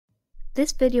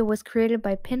This video was created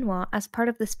by Pinwa as part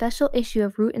of the special issue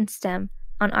of Root and STEM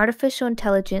on artificial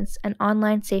intelligence and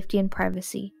online safety and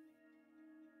privacy.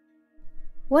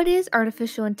 What is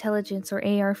artificial intelligence, or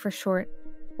AR for short?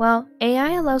 Well,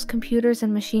 AI allows computers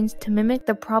and machines to mimic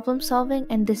the problem-solving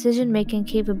and decision-making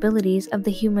capabilities of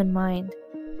the human mind.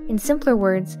 In simpler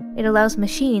words, it allows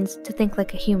machines to think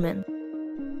like a human.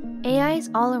 AI is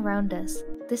all around us.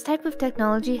 This type of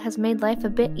technology has made life a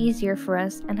bit easier for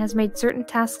us and has made certain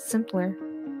tasks simpler.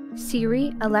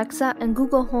 Siri, Alexa, and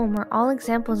Google Home are all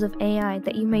examples of AI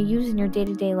that you may use in your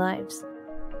day-to-day lives.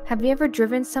 Have you ever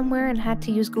driven somewhere and had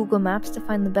to use Google Maps to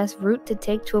find the best route to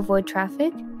take to avoid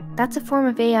traffic? That's a form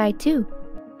of AI too.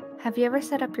 Have you ever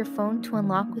set up your phone to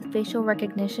unlock with facial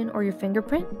recognition or your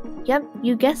fingerprint? Yep,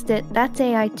 you guessed it, that's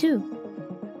AI too.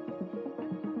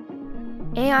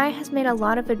 AI has made a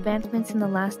lot of advancements in the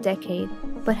last decade,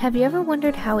 but have you ever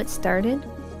wondered how it started?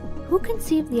 Who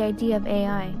conceived the idea of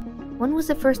AI? When was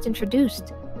it first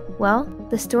introduced? Well,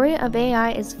 the story of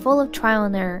AI is full of trial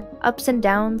and error, ups and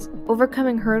downs,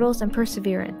 overcoming hurdles, and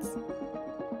perseverance.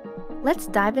 Let's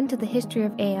dive into the history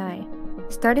of AI,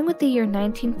 starting with the year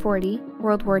 1940,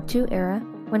 World War II era,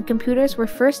 when computers were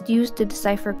first used to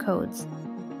decipher codes.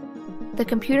 The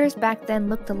computers back then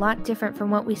looked a lot different from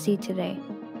what we see today.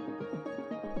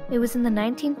 It was in the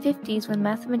 1950s when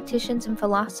mathematicians and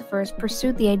philosophers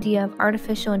pursued the idea of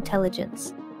artificial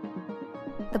intelligence.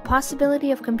 The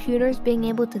possibility of computers being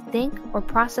able to think or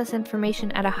process information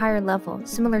at a higher level,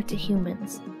 similar to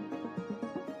humans.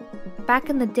 Back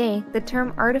in the day, the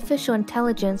term artificial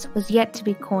intelligence was yet to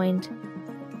be coined.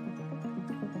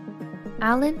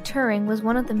 Alan Turing was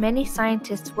one of the many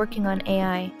scientists working on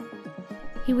AI.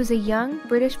 He was a young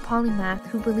British polymath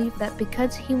who believed that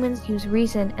because humans use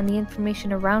reason and the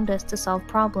information around us to solve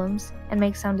problems and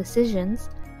make sound decisions,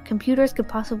 computers could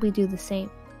possibly do the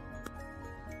same.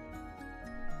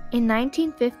 In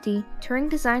 1950,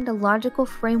 Turing designed a logical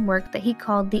framework that he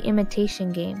called the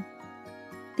imitation game.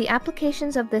 The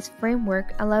applications of this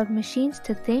framework allowed machines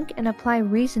to think and apply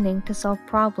reasoning to solve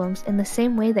problems in the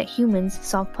same way that humans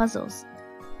solve puzzles.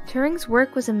 Turing's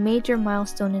work was a major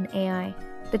milestone in AI.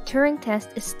 The Turing test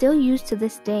is still used to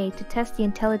this day to test the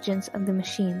intelligence of the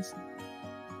machines.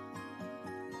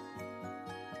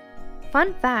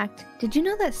 Fun fact, did you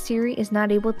know that Siri is not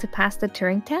able to pass the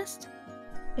Turing test?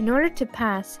 In order to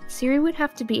pass, Siri would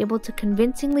have to be able to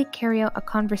convincingly carry out a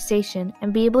conversation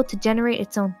and be able to generate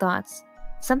its own thoughts,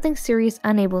 something Siri is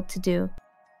unable to do.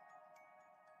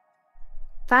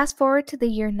 Fast forward to the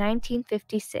year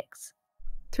 1956.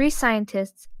 Three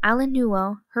scientists, Alan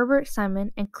Newell, Herbert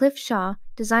Simon, and Cliff Shaw,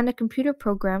 designed a computer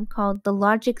program called the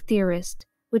Logic Theorist,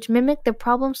 which mimicked the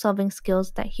problem-solving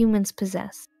skills that humans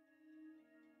possess.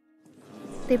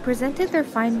 They presented their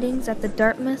findings at the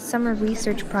Dartmouth Summer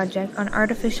Research Project on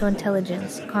Artificial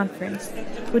Intelligence conference,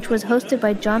 which was hosted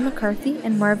by John McCarthy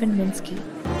and Marvin Minsky.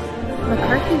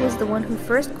 McCarthy was the one who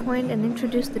first coined and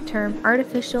introduced the term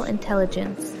artificial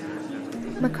intelligence.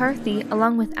 McCarthy,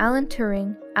 along with Alan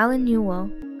Turing, Alan Newell,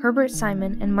 Herbert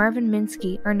Simon, and Marvin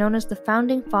Minsky, are known as the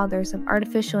founding fathers of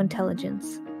artificial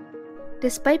intelligence.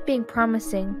 Despite being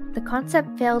promising, the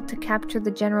concept failed to capture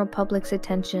the general public's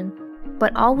attention,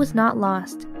 but all was not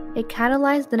lost. It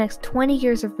catalyzed the next 20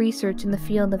 years of research in the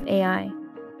field of AI.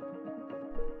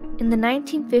 In the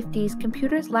 1950s,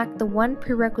 computers lacked the one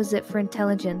prerequisite for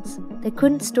intelligence. They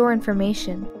couldn't store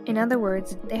information. In other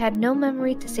words, they had no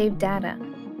memory to save data.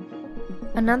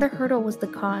 Another hurdle was the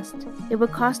cost. It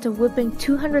would cost a whopping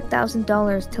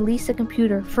 $200,000 to lease a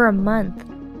computer for a month.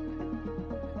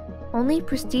 Only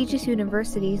prestigious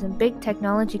universities and big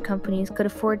technology companies could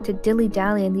afford to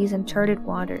dilly-dally in these uncharted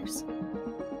waters.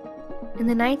 In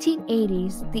the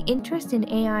 1980s, the interest in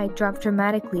AI dropped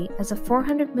dramatically as a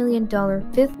 $400 million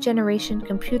fifth-generation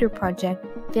computer project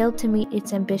failed to meet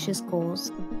its ambitious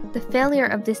goals. The failure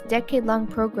of this decade-long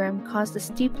program caused a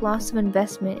steep loss of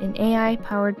investment in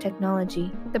AI-powered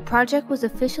technology. The project was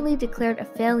officially declared a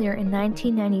failure in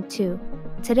 1992.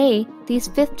 Today, these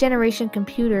fifth-generation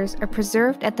computers are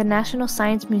preserved at the National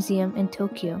Science Museum in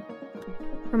Tokyo.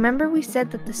 Remember we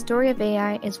said that the story of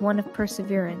AI is one of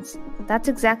perseverance. That's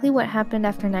exactly what happened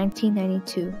after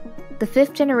 1992. The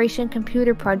fifth-generation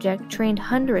computer project trained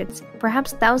hundreds,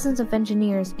 perhaps thousands of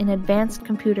engineers in advanced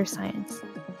computer science.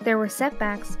 There were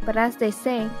setbacks, but as they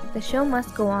say, the show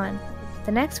must go on.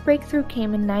 The next breakthrough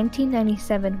came in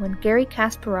 1997 when Garry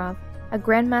Kasparov, a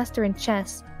grandmaster in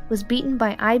chess, was beaten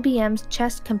by IBM's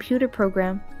chess computer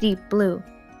program, Deep Blue.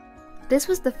 This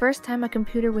was the first time a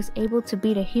computer was able to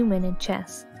beat a human in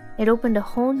chess. It opened a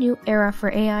whole new era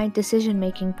for AI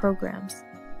decision-making programs.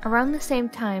 Around the same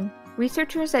time,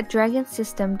 Researchers at Dragon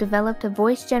System developed a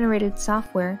voice-generated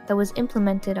software that was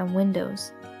implemented on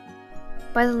Windows.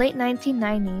 By the late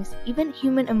 1990s, even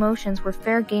human emotions were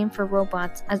fair game for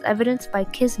robots, as evidenced by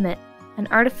Kismet, an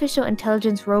artificial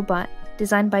intelligence robot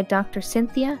designed by Dr.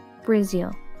 Cynthia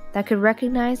Breazeal that could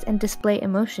recognize and display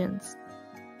emotions.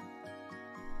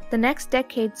 The next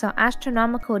decade saw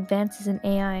astronomical advances in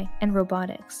AI and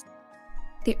robotics.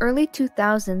 The early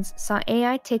 2000s saw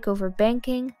AI take over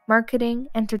banking, marketing,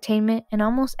 entertainment, and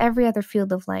almost every other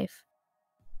field of life.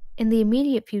 In the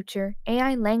immediate future,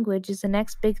 AI language is the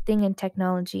next big thing in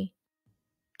technology.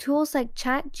 Tools like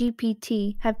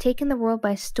ChatGPT have taken the world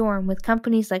by storm, with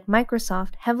companies like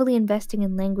Microsoft heavily investing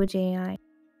in language AI.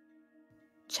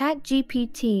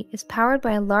 ChatGPT is powered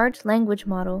by a large language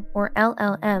model, or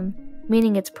LLM,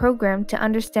 meaning it's programmed to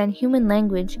understand human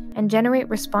language and generate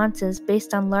responses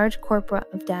based on large corpora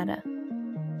of data.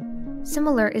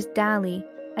 Similar is DALL-E,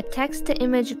 a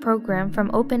text-to-image program from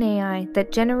OpenAI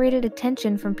that generated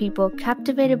attention from people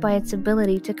captivated by its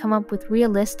ability to come up with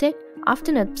realistic,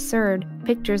 often absurd,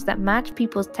 pictures that match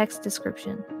people's text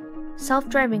description.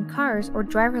 Self-driving cars or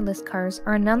driverless cars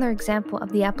are another example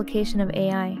of the application of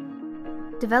AI.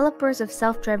 Developers of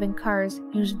self-driving cars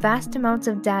use vast amounts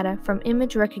of data from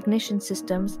image recognition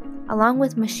systems, along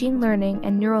with machine learning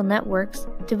and neural networks,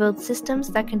 to build systems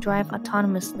that can drive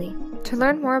autonomously. To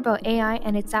learn more about AI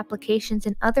and its applications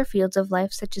in other fields of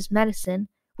life such as medicine,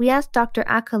 we asked Dr.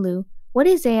 Akalu, what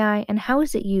is AI and how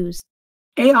is it used?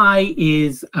 AI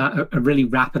is a really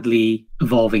rapidly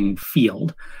evolving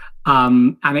field,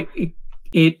 and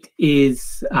it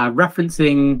is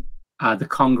referencing the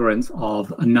congruence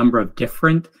of a number of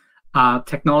different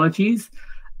technologies,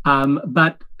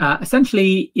 but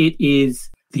essentially it is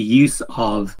the use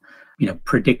of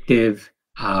predictive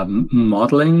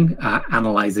modeling,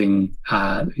 analyzing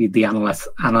the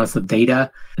analysis of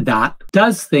data that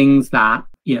does things that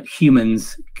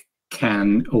humans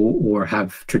can or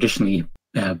have traditionally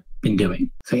been doing.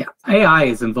 So yeah, AI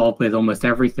is involved with almost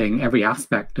everything, every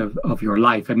aspect of your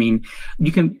life. I mean,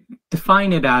 you can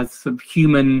define it as some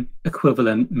human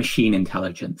equivalent machine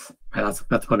intelligence. Right?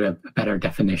 That's what a better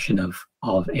definition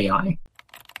of AI.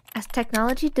 As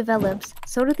technology develops,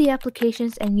 so do the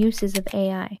applications and uses of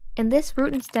AI. In this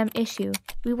Root and Stem issue,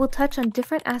 we will touch on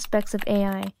different aspects of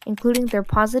AI, including their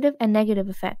positive and negative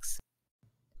effects.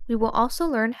 We will also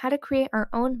learn how to create our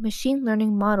own machine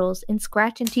learning models in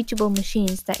Scratch and teachable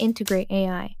machines that integrate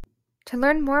AI. To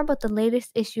learn more about the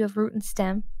latest issue of Root and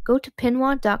Stem, go to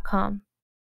pinwa.com.